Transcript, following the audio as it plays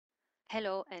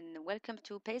Hello and welcome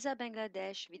to Payza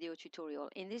Bangladesh video tutorial.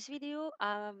 In this video,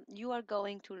 you are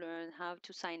going to learn how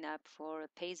to sign up for a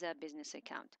Payza business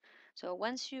account. So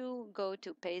once you go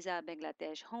to Payza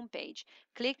Bangladesh homepage,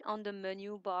 click on the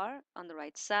menu bar on the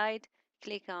right side,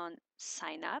 click on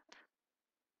sign up.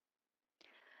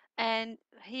 And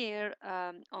here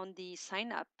on the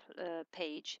sign up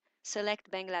page,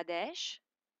 select Bangladesh,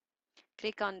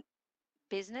 click on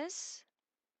business.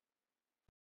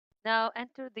 Now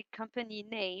enter the company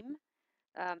name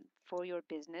for your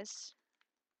business.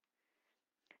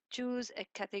 Choose a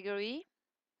category,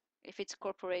 if it's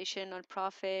corporation,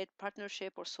 non-profit,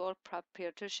 partnership, or sole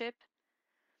proprietorship.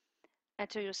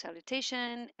 Enter your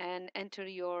salutation and enter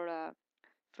your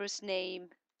first name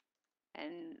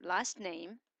and last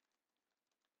name,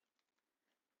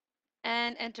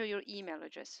 and enter your email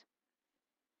address.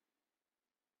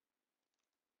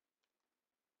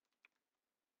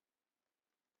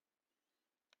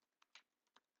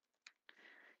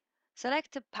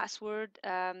 Select a password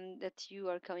that you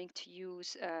are going to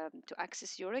use to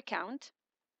access your account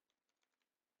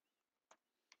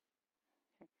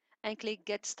and click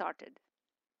Get Started.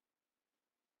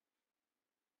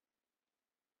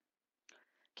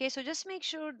 Okay, so just make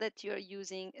sure that you're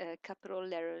using capital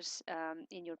letters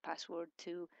in your password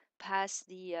to pass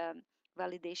the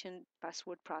validation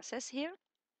password process here.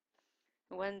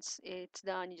 Once it's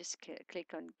done, you just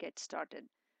click on Get Started.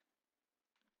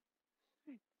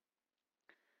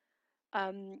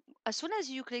 As soon as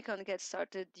you click on Get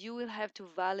Started, you will have to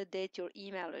validate your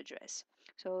email address.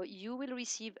 So you will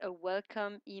receive a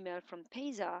welcome email from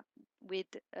Payza with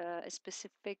a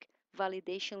specific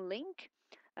validation link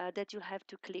that you have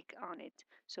to click on it.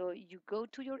 So you go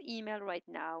to your email right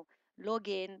now, log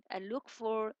in, and look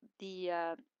for the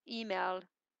email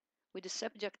with the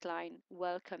subject line,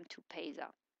 Welcome to Payza.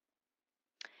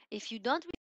 If you don't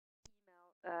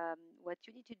what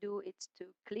you need to do is to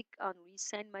click on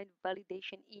resend my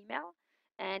validation email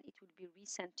and it will be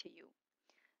resent to you.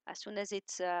 As soon as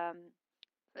it's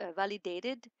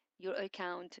validated, your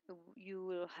account, you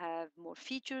will have more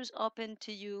features open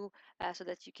to you so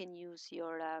that you can use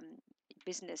your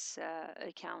business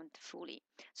account fully.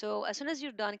 So as soon as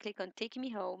you're done, click on Take Me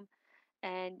Home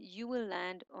and you will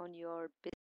land on your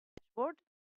dashboard.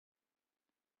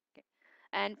 Okay.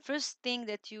 And first thing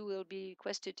that you will be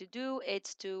requested to do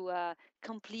is to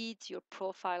complete your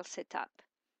profile setup.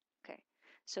 Okay,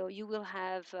 so you will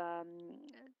have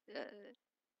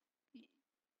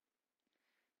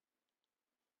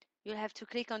you'll have to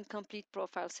click on complete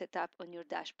profile setup on your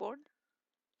dashboard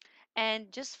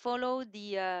and just follow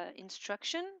the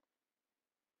instruction.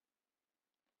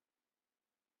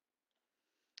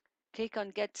 Click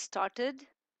on Get Started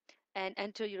and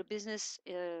enter your business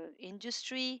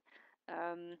industry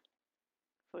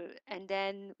and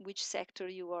then which sector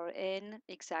you are in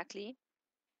exactly,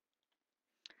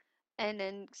 and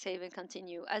then save and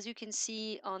continue. As you can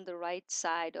see on the right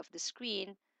side of the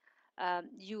screen,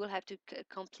 you will have to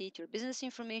complete your business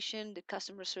information, the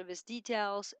customer service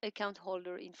details, account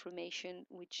holder information,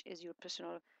 which is your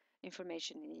personal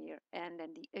information in here, and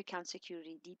then the account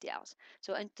security details.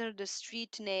 So enter the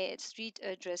street name, street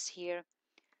address here,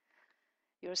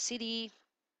 your city,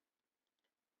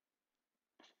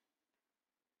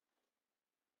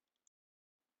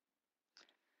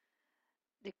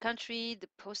 the country, the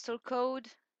postal code,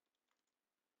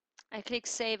 and click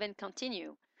save and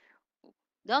continue.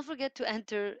 Don't forget to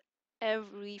enter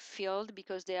every field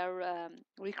because they are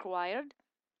required.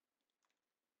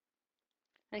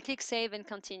 And click save and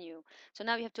continue. So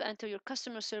now you have to enter your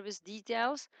customer service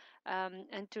details,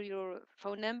 enter your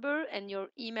phone number and your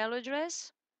email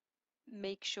address.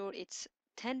 Make sure it's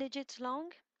 10 digits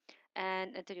long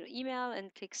and enter your email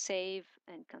and click save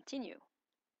and continue.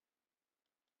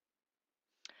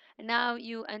 And now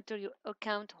you enter your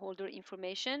account holder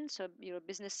information, so your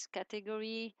business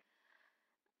category,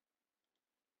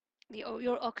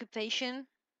 your occupation,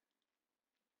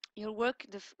 your work,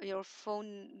 your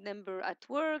phone number at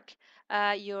work,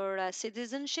 your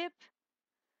citizenship,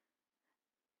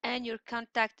 and your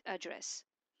contact address.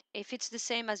 If it's the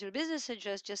same as your business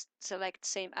address, just select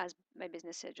same as my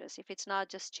business address. If it's not,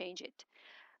 just change it.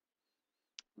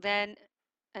 Then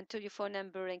enter your phone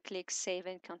number and click save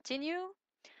and continue.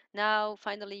 Now,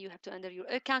 finally, you have to enter your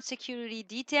account security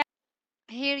detail.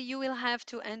 Here you will have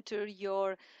to enter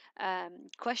your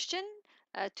question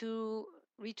to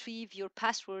retrieve your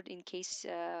password in case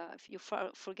if you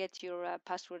forget your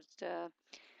password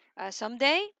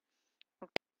someday.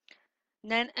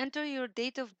 Then enter your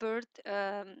date of birth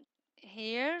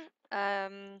here.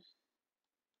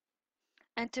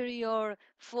 Enter your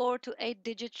 4 to 8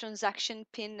 digit transaction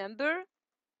PIN number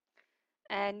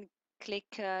and click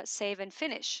save and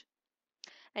finish.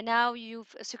 And now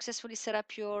you've successfully set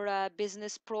up your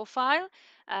business profile.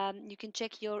 You can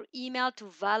check your email to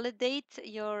validate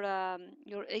your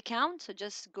account. So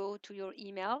just go to your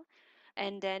email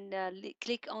and then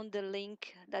click on the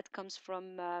link that comes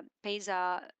from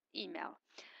Payza email.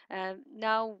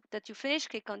 Now that you finish,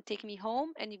 click on Take Me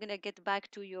Home, and you're gonna get back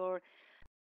to your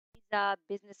Payza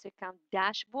business account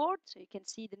dashboard. So you can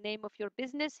see the name of your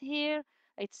business here.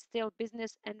 It's still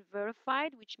business and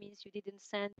verified, which means you didn't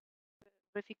send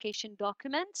verification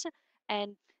documents.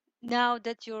 And now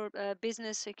that your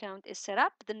business account is set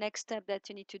up, the next step that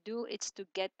you need to do is to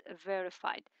get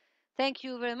verified. Thank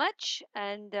you very much,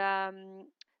 and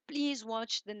please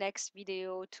watch the next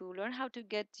video to learn how to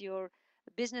get your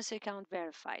business account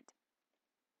verified.